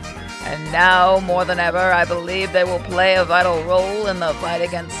 And now, more than ever, I believe they will play a vital role in the fight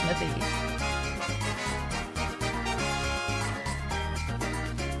against Smithy.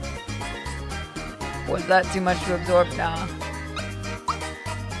 Was that too much to absorb? Nah.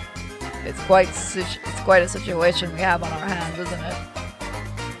 It's quite a situation we have on our hands, isn't it?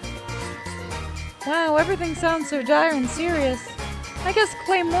 Wow, everything sounds so dire and serious. I guess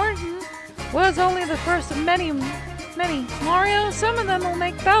Clay Morton was only the first of many. Mario, some of them will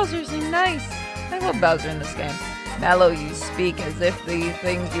make Bowser seem nice. I love Bowser in this game. Mallow, you speak as if these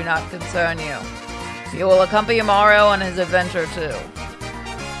things do not concern you. You will accompany Mario on his adventure too.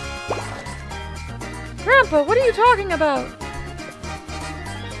 Grandpa, what are you talking about?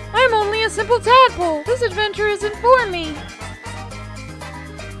 I'm only a simple tadpole. This adventure isn't for me.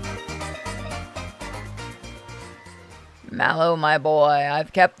 Mallow, my boy,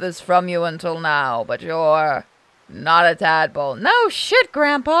 I've kept this from you until now, but you're not a tadpole. No shit,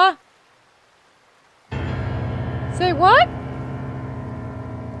 Grandpa. Say what?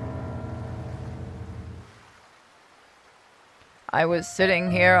 I was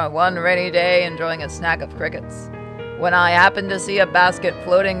sitting here on one rainy day enjoying a snack of crickets, when I happened to see a basket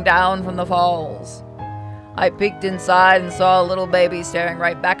floating down from the falls. I peeked inside and saw a little baby staring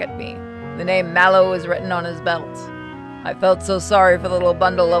right back at me. The name Mallow was written on his belt. I felt so sorry for the little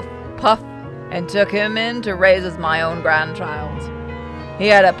bundle of puff and took him in to raise as my own grandchild. He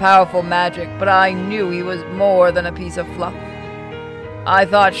had a powerful magic, but I knew he was more than a piece of fluff. I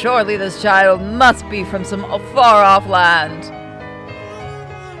thought surely this child must be from some far-off land.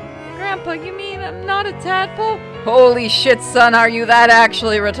 Grandpa, you mean I'm not a tadpole? Holy shit, son, are you that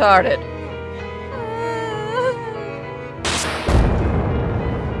actually retarded?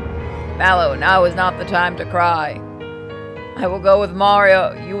 Mallow, now is not the time to cry. I will go with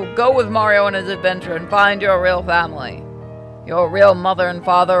Mario. You will go with Mario on his adventure and find your real family. Your real mother and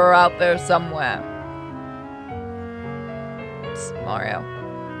father are out there somewhere. Psst, Mario.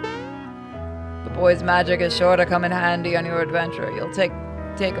 The boy's magic is sure to come in handy on your adventure. You'll take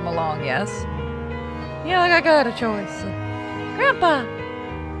him along, yes? Yeah, like I got a choice. Grandpa,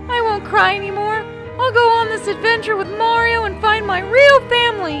 I won't cry anymore. I'll go on this adventure with Mario and find my real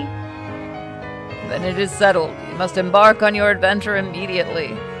family. Then it is settled. You must embark on your adventure immediately.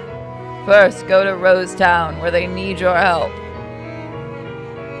 First, go to Rose Town, where they need your help.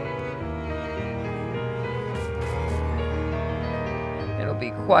 It'll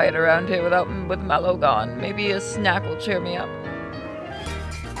be quiet around here with Mallow gone. Maybe a snack will cheer me up.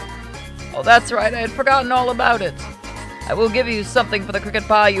 Oh, that's right. I had forgotten all about it. I will give you something for the cricket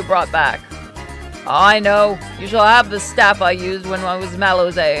pie you brought back. I know. You shall have the staff I used when I was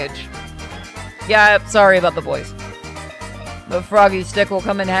Mallow's age. Yeah, sorry about the boys. The froggy stick will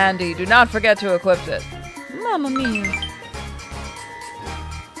come in handy. Do not forget to equip it. Mamma mia.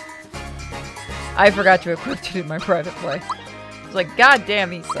 I forgot to equip it in my private play. I was like, God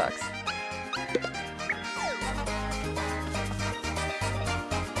damn, he sucks.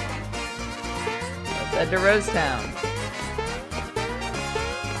 Let's head to Rose Town.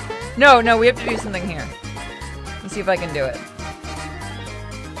 No, we have to do something here. Let me see if I can do it.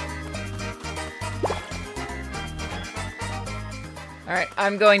 Alright,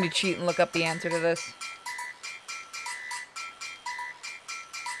 I'm going to cheat and look up the answer to this.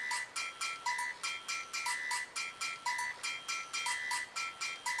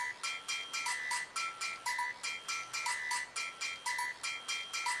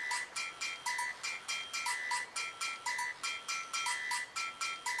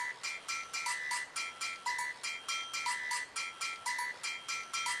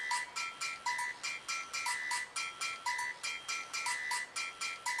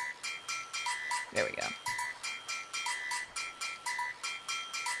 There we go.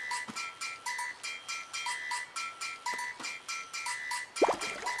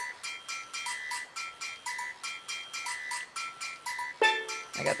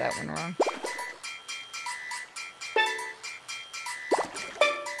 I got that one wrong.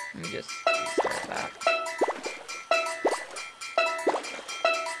 Let me just start that.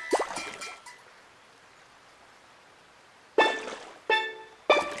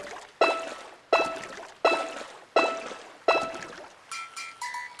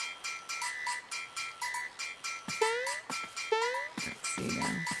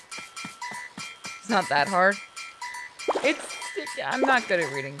 It's not that hard. I'm not good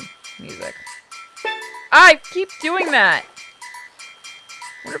at reading music. I keep doing that! I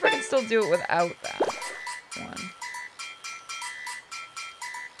wonder if I can still do it without that one.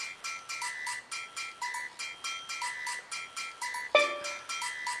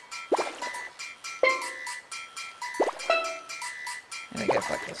 I think I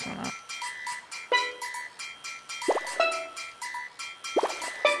fucked this one up.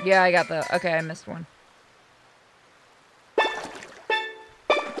 Yeah, I got the... Okay, I missed one.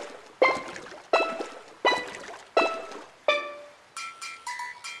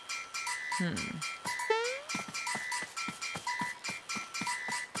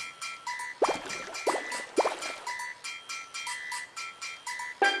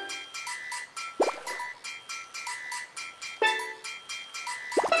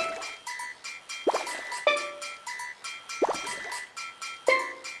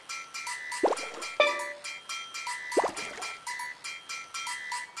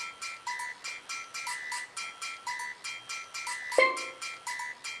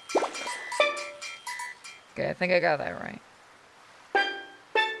 Okay, I think I got that right.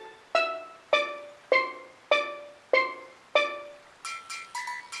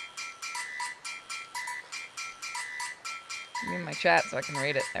 Give me my chat so I can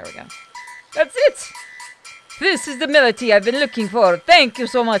read it. There we go. That's it! This is the melody I've been looking for. Thank you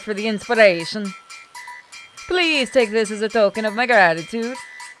so much for the inspiration. Please take this as a token of my gratitude.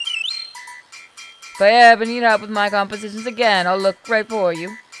 If I ever need help with my compositions again, I'll look right for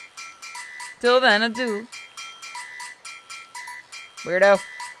you. Till then, adieu. Weirdo.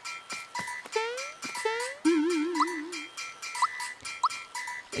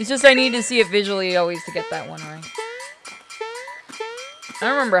 It's just I need to see it visually always to get that one right. I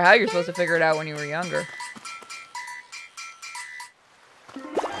don't remember how you're supposed to figure it out when you were younger. Go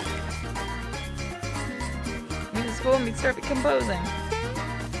to school and start composing.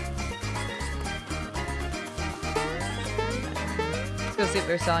 Let's go see if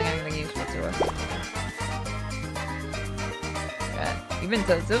they're selling anything useful to us. Yeah, even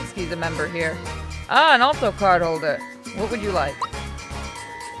Tozovsky's a member here. Ah, an Alto card holder. What would you like?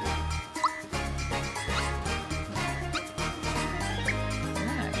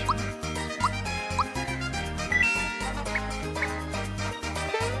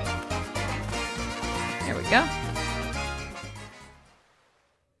 Go.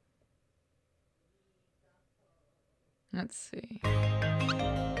 Let's see.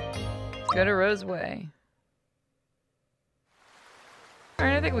 Let's go to Rose Way.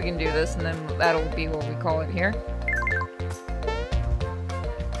 Alright, I think we can do this, and then that'll be what we call it here.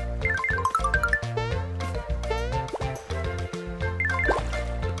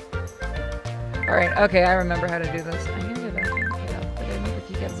 Alright, okay, I remember how to do this. I need to get back in here, but I need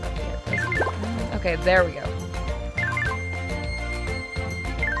to get stuff here. Okay, there we go.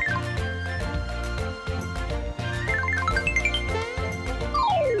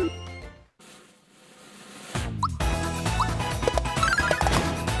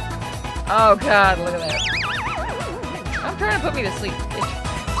 Oh god, look at that. I'm trying to put me to sleep,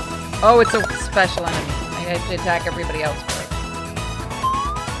 bitch. Oh, it's a special enemy. I have to attack everybody else first.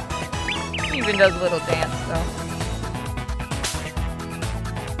 He even does a little dance, though.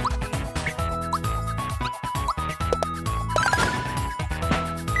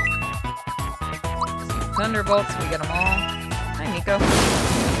 Thunderbolts, we get them all. Hi, Nico.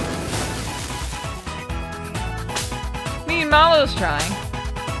 Me and Malo's trying.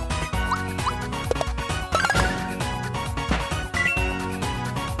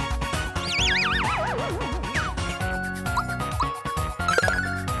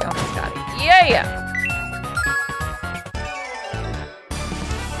 Almost got it. Yeah!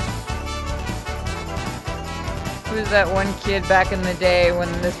 Who's that one kid back in the day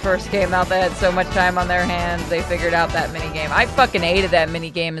when this first came out that had so much time on their hands they figured out that minigame? I fucking hated that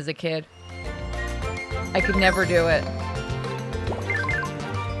minigame as a kid. I could never do it.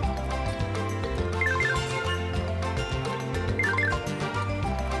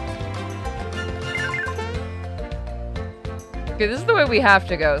 Okay, this is the way we have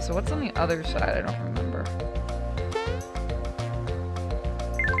to go. So what's on the other side? I don't remember.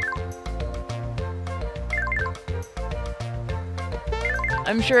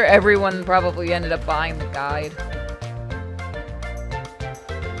 I'm sure everyone probably ended up buying the guide.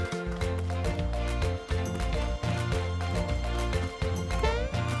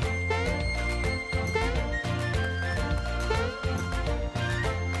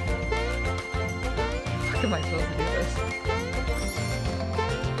 How am I supposed to do this?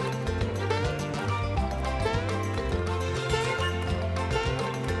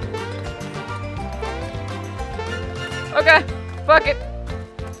 Okay, fuck it.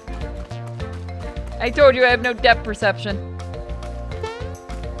 I told you I have no depth perception.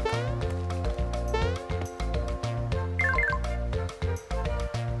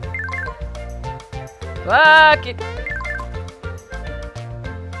 Fuck it.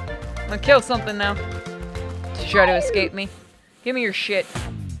 I'm gonna kill something now. To try to escape me. Give me your shit.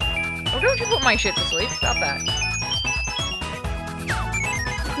 Oh, don't you put my shit to sleep. Stop that.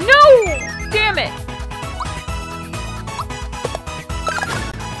 No! Damn it!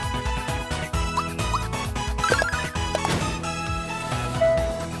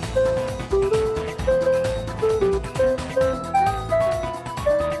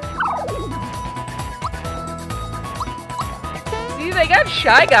 They got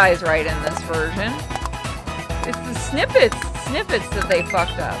Shy Guys right in this version. It's the snippets that they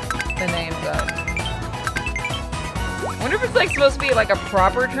fucked up the names of. I wonder if it's like supposed to be like a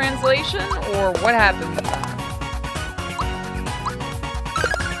proper translation or what happened with that.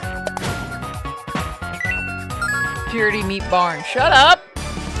 Purity Meat Barn. Shut up!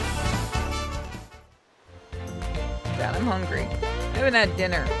 God, I'm hungry. I haven't had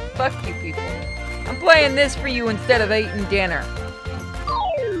dinner. Fuck you people. I'm playing this for you instead of eating dinner.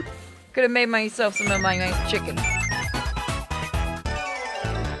 Could have made myself some of my nice chicken.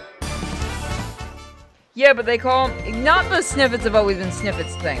 Yeah, but they call them... Not the snippets have always been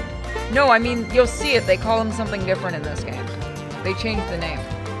snippets thing. No, I mean, you'll see it. They call them something different in this game. They changed the name.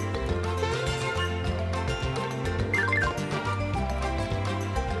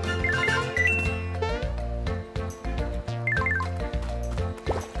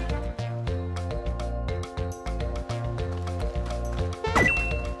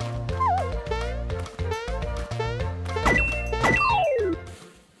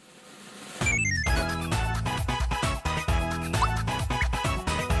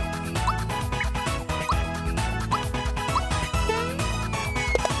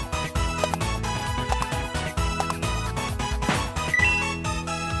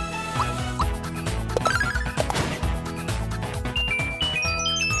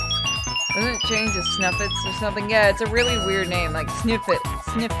 Doesn't it change to Snuffits or something? Yeah, it's a really weird name, like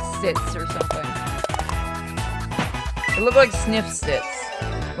Snifsits or something. It looked like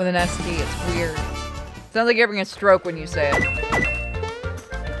Snifsits with an ST. It's weird. Sounds like you're having a stroke when you say it.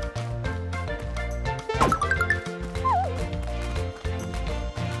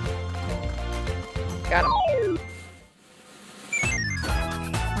 Got him. I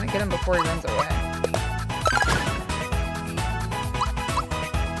want to get him before he runs away.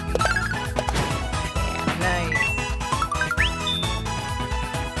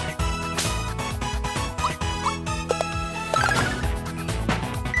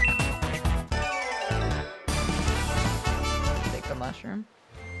 Mushroom.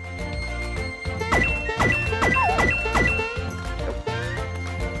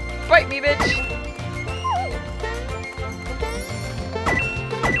 Fight me, bitch!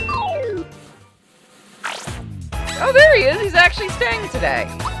 Oh, there he is! He's actually staying today.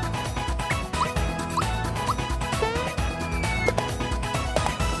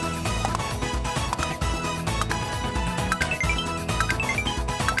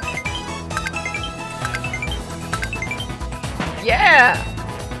 Yeah!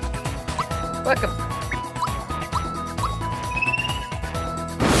 Fuck him.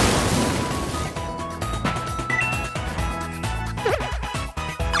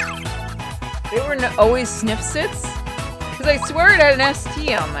 They were always Snifsits? Because I swear it had an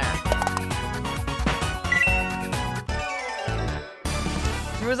ST on there.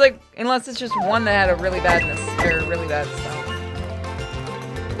 It was like, unless it's just one that had a really bad spell.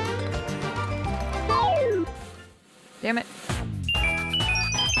 Damn it. I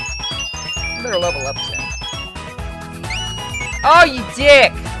better level up soon. Oh, you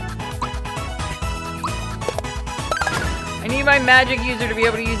dick! I need my magic user to be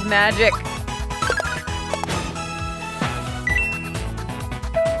able to use magic.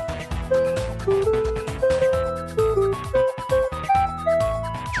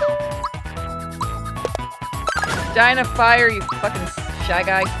 Die in a fire, you fucking shy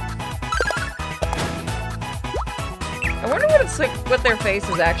guy. I wonder what it's like, what their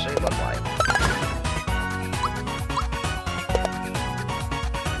faces actually look like.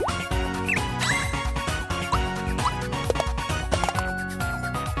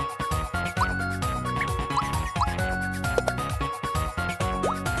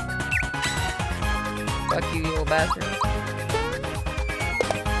 Fuck you, you little bastard.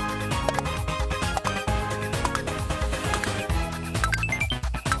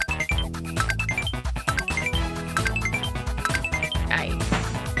 Nice.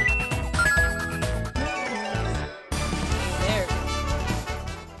 There.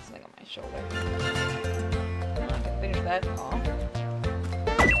 Something on my shoulder. I can finish that off.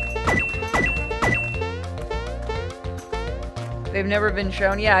 They've never been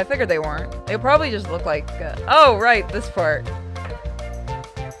shown? Yeah, I figured they weren't. They probably just look like... oh, right, this part.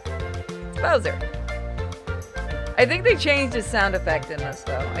 It's Bowser. I think they changed his sound effect in this,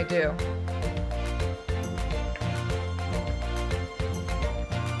 though. I do.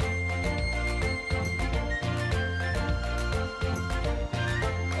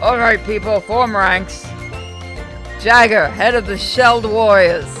 Alright, people, form ranks. Jagger, head of the Shelled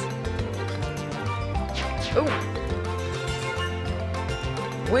Warriors. Ooh.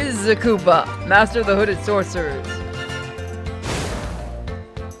 Wiz the Koopa, master of the Hooded Sorcerers.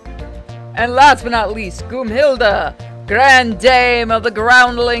 And last but not least, Goomhilda, Grand Dame of the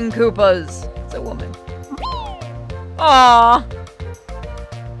Groundling Koopas. It's a woman. Aww.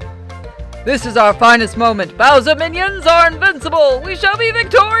 This is our finest moment. Bowser minions are invincible. We shall be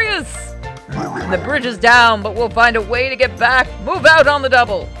victorious. And the bridge is down, but we'll find a way to get back. Move out on the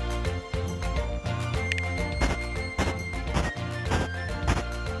double.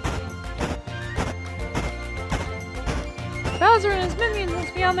 Bowser and his minions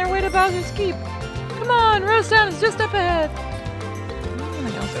must be on their way to Bowser's Keep. Come on, Rose Town is just up ahead.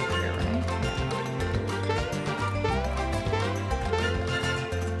 Something else over here, right?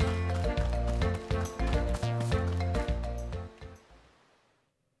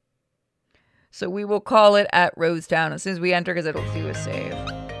 So we will call it at Rosetown as soon as we enter, because it'll do a save.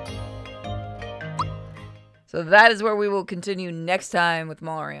 So that is where we will continue next time with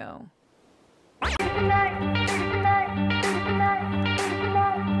Mario.